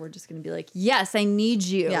 they think we're just going to be like, yes, I need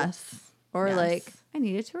you. Yes. Or Yes. like, I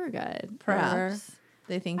need a tour guide. Perhaps.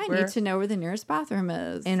 They think Or, I we're need to know where the nearest bathroom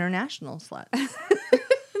is. international sluts.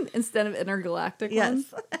 Instead of intergalactic Yes.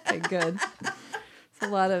 ones. Okay, good. It's a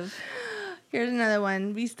lot of... Here's another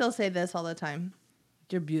one. We still say this all the time.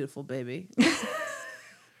 You're beautiful, baby.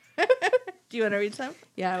 Do you want to read some?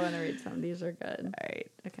 Yeah, I want to read some. These are good. All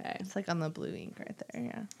right. Okay. It's like on the blue ink right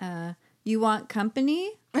there. Yeah. You want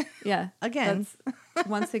company? Yeah. Again. That's,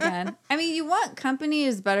 once again. I mean, you want company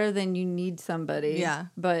is better than you need somebody. Yeah.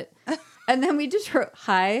 But, and then we just wrote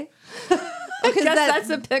hi. I guess that's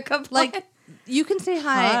a pickup line. Like, you can say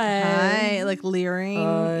hi. Hi. Hi. Like leering.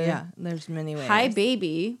 Hi. Yeah. There's many ways. Hi,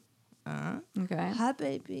 baby. Okay. Hi,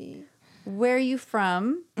 baby. Where are you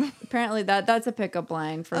from? Apparently that's a pickup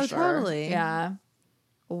line for Oh, sure. totally. Yeah.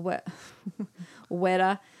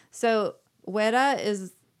 Wera. So wera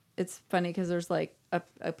is, it's funny because there's like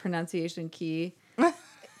a pronunciation key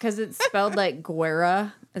because it's spelled like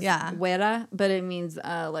guera. It's Yeah. Wera, but it means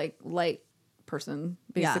like light person,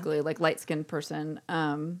 basically like light skinned person.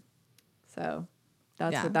 So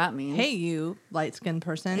that's Yeah. what that means. Hey, you light skinned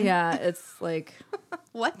person. Yeah, it's like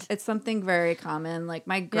What? it's something very common. Like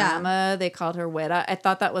my grandma, they called her Wera. I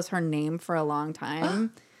thought that was her name for a long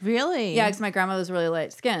time. Really? Yeah, because my grandma was really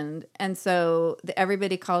light skinned, and so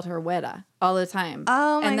everybody called her Weta all the time.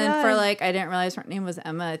 Oh, my And then for God. like, I didn't realize her name was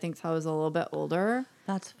Emma. I think I was a little bit older.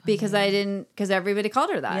 That's funny. Because everybody called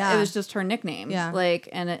her that. Yeah. It was just her nickname. Yeah. Like,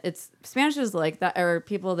 and it's Spanish is like that, or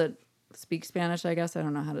people that speak Spanish, I guess. I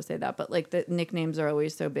don't know how to say that, but like the nicknames are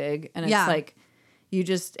always so big, and it's Yeah. like you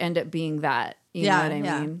just end up being that. You Yeah, know what I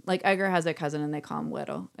yeah. mean? Like Edgar has a cousin, and they call him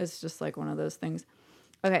Widow. It's just like one of those things.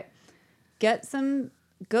 Okay,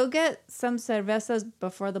 go get some cervezas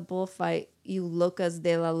before the bullfight. You locas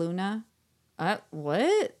de la luna.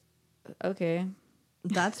 What? Okay.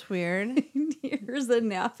 That's weird. Here's a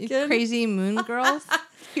napkin. You crazy moon girls.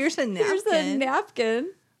 Here's a napkin. Here's a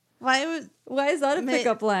napkin. Why Is that a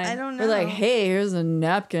pickup line? I don't We're like, know. hey, here's a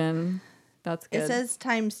napkin. That's good. It says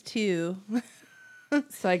 ×2.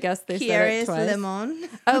 So I guess they said Quieres it twice. limon?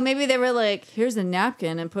 Oh, maybe they were like, here's a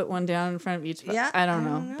napkin and put one down in front of each. Yeah, I don't I know.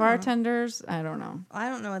 don't know. Bartenders, I don't know. I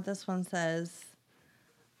don't know what this one says.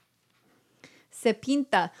 Se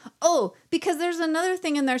pinta. Oh, because there's another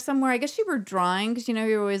thing in there somewhere. I guess you were drawing because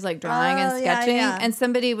you're always like drawing and Oh, yeah, sketching. yeah. And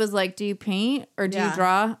somebody was like, do you paint or do you Yeah.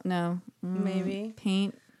 draw? No. Maybe.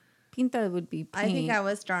 Paint. Pinta would be paint. I think I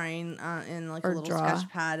was drawing in like Or a little draw. sketch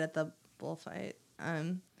pad at the bullfight.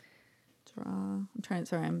 Draw. I'm trying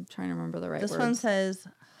to remember the right This words. one says,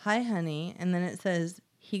 "Hi, honey," and then it says,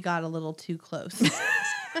 "He got a little too close."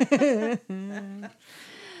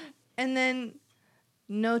 And then,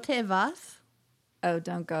 "No te vas." Oh,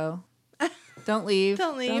 don't go. Don't leave.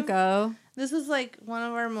 Don't leave. Don't go. This is like one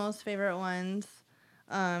of our most favorite ones.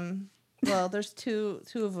 Well, there's two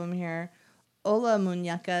of them here. Hola,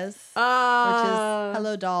 muñecas, which is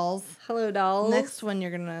hello, dolls. Hello, dolls. Next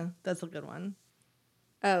one, that's a good one.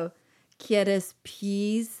 Oh, ¿quieres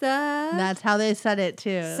pizza? That's how they said it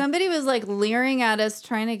too. Somebody was like leering at us,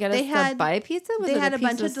 trying to get us to buy pizza. Was They it had a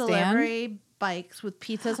bunch pizza of stand? delivery bikes with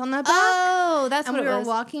pizzas on the back. Oh, that's And what we it were was.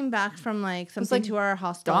 walking back from like something like to our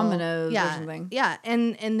hostel. Domino's or yeah, something. Yeah,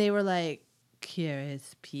 and they were like,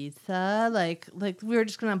 "Curious pizza," like we were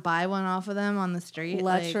just gonna buy one off of them on the street.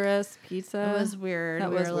 Lecherous pizza. It was weird.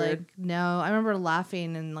 That We was were weird. like, no. I remember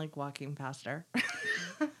laughing and like walking past her.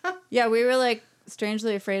 Yeah, we were like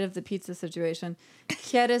strangely afraid of the pizza situation.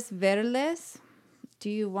 ¿Quieres verles? Do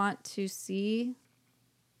you want to see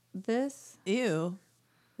this? Ew.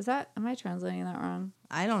 Am I translating that wrong?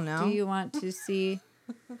 I don't know. Do you want to see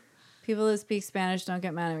people that speak Spanish? Don't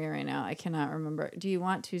get mad at me right now. I cannot remember. Do you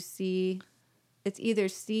want to see? It's either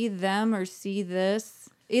see them or see this.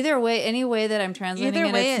 Either way, any way that I'm translating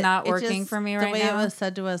it's not working for me right now. The way now. it was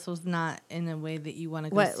said to us was not in a way that you want to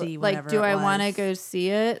go What, see like, whatever do it I was. want to go see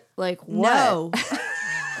it? Like, what? No.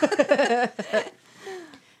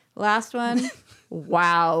 Last one.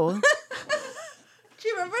 Wow. Do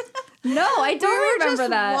you remember that? No, I don't We were remember just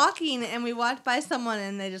that. walking and we walked by someone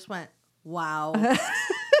and they just went, "Wow,"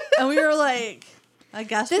 and we were like, "I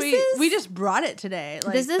guess This is- we just brought it today."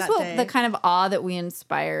 Like, This is that what day. the kind of awe that we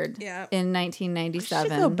inspired Yeah. in We should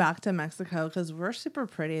 1997. go back to Mexico because we're super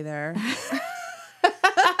pretty there.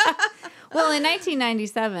 Well, in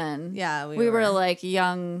 1997, Yeah, we were like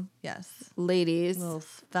young yes, ladies. little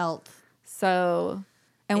svelte. So,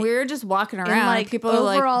 and we were just walking around. And like People were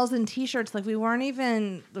like, overalls and t-shirts. Like we weren't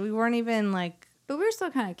even like, but we were still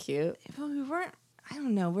kind of cute. we weren't. I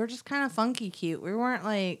don't know. We were just kind of funky cute. We weren't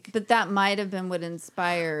like But that might have been what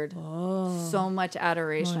inspired oh so much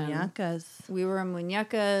adoration. muñecas. We were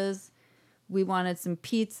muñecas. We wanted some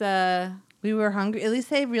pizza. We were hungry. At least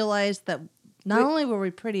they realized that not only were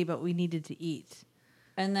we pretty, but we needed to eat.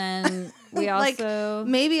 And then we Like, also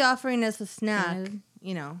maybe offering us a snack,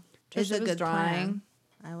 Yeah. is a Trisha was good drawing. plan.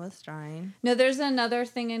 I was drawing. No, there's another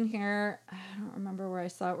thing in here. I don't remember where I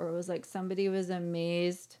saw it, where it was like somebody was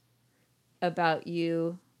amazed about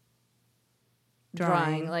you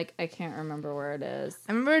drawing. Like, I can't remember where it is.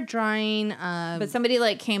 I remember drawing. But somebody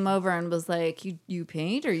like came over and was like, you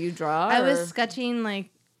paint or you draw? I was or-" sketching like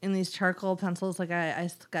in these charcoal pencils. Like I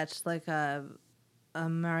sketched like a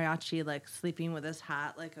mariachi like sleeping with his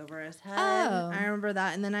hat like over his head. Oh. I remember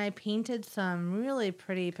that. And then I painted some really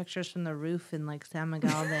pretty pictures from the roof in like San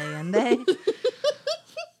Miguel de Allende.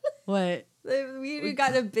 What? We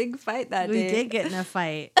got in a big fight that We day. did get in a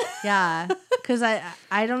fight. Yeah. Because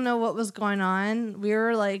I don't know what was going on. We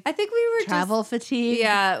were like I think we were travel fatigue.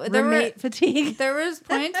 Yeah, there were- Roommate fatigue. There was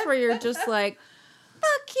points where you're just like,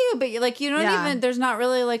 fuck you. But you're like, you don't Yeah. even, there's not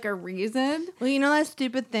really like a reason. Well, you know that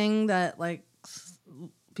stupid thing that like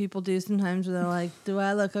people do sometimes where they're like, do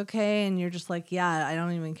I look okay? And you're just like, yeah, I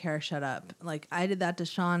don't even care. Shut up. Like, I did that to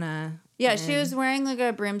Shauna. Yeah, she was wearing like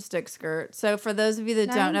a broomstick skirt. So for those of you that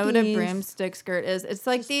don't know what a 90s. broomstick skirt is, it's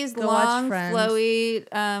like these go watch long, Friends.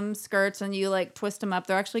 flowy skirts, and you like twist them up.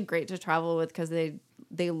 They're actually great to travel with because they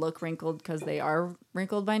look wrinkled because they are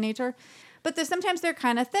wrinkled by nature. But sometimes they're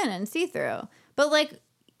kind of thin and see-through. But like,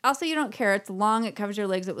 also you don't care. It's long. It covers your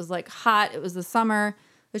legs. It was like hot. It was the summer.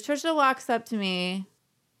 Patricia walks up to me,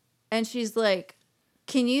 and she's like,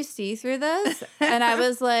 "Can you see through this?" And I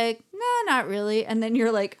was like, "No, not really." And then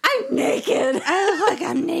you're like, "I'm naked." I look like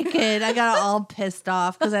I'm naked. I got all pissed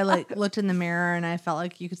off because I like looked in the mirror and I felt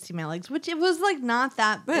like you could see my legs, which it was like not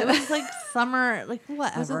that. It was like summer, like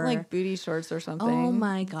whatever. It wasn't like booty shorts or something. Oh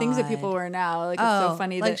my Things that people God. wear now. Like it's so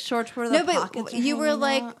funny like that shorts where the no, but pockets are you were hanging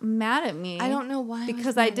like out. mad at me. I don't know why.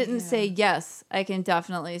 because I didn't say yes. I can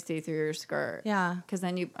definitely see through your skirt. Yeah. Because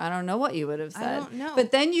then I don't know what you would have said. don't know.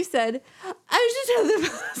 But then you said, "I just had the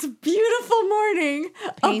most beautiful morning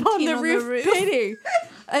up on Painting the on the roof roof." painting,"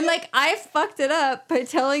 and like I fucked it up by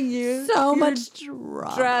telling you So your much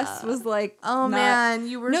drama. dress was like. Oh not- man,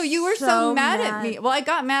 you were No, you were so mad at me. Well, I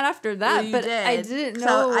got mad after that, Well, you but did. I didn't know.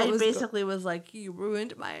 So what I was basically was like, you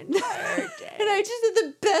ruined my entire day. and I just had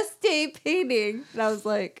the best day painting. And I was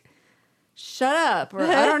like, "Shut up!" Or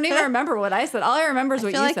I don't even remember what I said. All I remember is I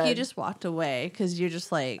what feel you like said. you just walked away because you're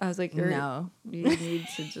just like, I was like, no. You need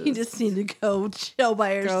to just, You just need to go chill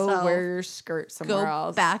by yourself. go wear your skirt somewhere Go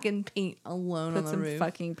else. back and paint alone Put on the some roof.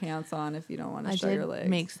 fucking pants on if you don't want to I show your did legs.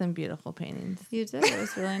 make some beautiful paintings. You did. It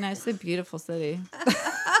was really nice. It's a beautiful city.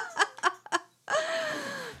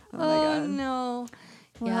 Oh my god. No.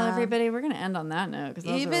 Well, everybody, we're gonna end on that note because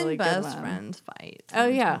that was a Even really best good one. friends fight. Oh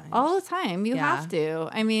yeah, sometimes. all the time. You Yeah. have to.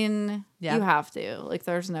 I mean, Yeah. you have to. Like,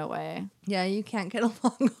 there's no way. Yeah, you can't get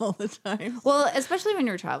along all the time. Well, especially when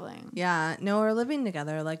you're traveling. Yeah, no, we're living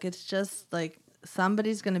together. Like, it's just like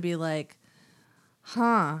somebody's gonna be like,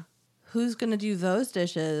 huh, who's gonna do those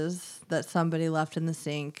dishes that somebody left in the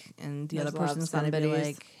sink? And the There's other a lot of person's gonna be somebodies.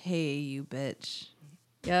 like, hey, you bitch,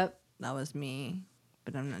 Yep. that was me,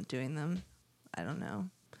 but I'm not doing them. I don't know.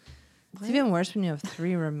 It's even worse when you have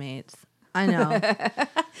 3 roommates. I know.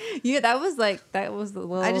 Yeah, that was a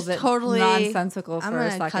little I just bit totally nonsensical for I'm a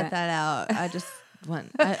gonna second. cut that out. I just went.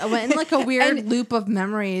 I went in like a weird loop of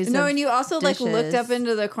memories. No, of and you also like looked dishes. up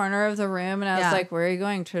into the corner of the room, and I was Yeah. like, "Where are you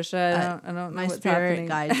going, Trisha? I don't know my what's spirit happening."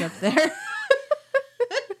 guide's up there.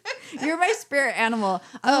 You're my spirit animal.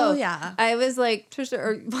 Oh, yeah. I was like,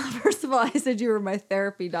 Trisha, well, first of all, I said you were my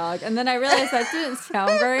therapy dog. And then I realized that didn't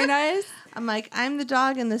sound very nice. I'm like, I'm the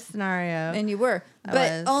dog in this scenario. And you were. I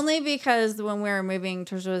But was. only because when we were moving,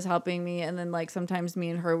 Trisha was helping me. And then, like, sometimes me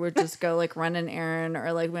and her would just go, like, run an errand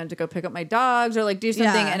or, like, we had to go pick up my dogs or, like, do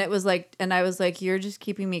something. Yeah. And it was like, and I was like, you're just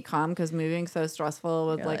keeping me calm because moving's so stressful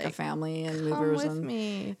with, You're like, a like, family and Come movers. with and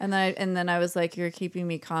me. And then I was like, "You're keeping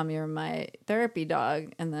me calm. You're my therapy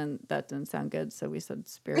dog." And then that didn't sound good, so we said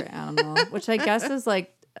spirit animal, which I guess is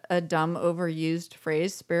like a dumb, overused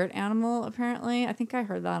phrase. Spirit animal. Apparently, I think I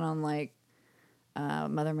heard that on like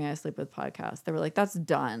Mother May I Sleep With podcast. They were like, "That's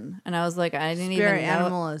done," and I was like, "I didn't Spirit even know."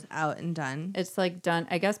 animal is out and done. It's like done.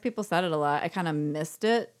 I guess people said it a lot. I kind of missed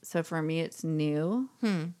it, so for me, it's new.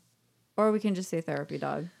 Or we can just say therapy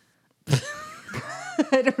dog.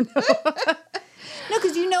 I don't know. No,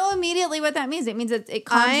 because you know immediately what that means. It means it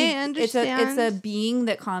calms I you. understand. It's a being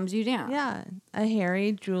that calms you down. Yeah, a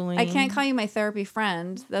hairy, drooling. I can't call you my therapy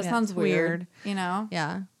friend. That Yeah, sounds it's weird. weird. You know?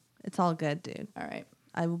 Yeah, it's all good, dude. All right.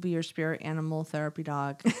 I will be your spirit animal therapy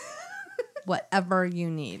dog. Whatever you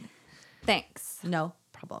need. Thanks. No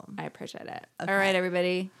problem. I appreciate it. Okay. All right,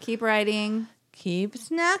 everybody. Keep writing. Keep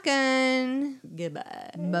snacking.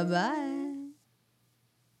 Goodbye. Bye bye.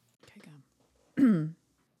 Okay, go.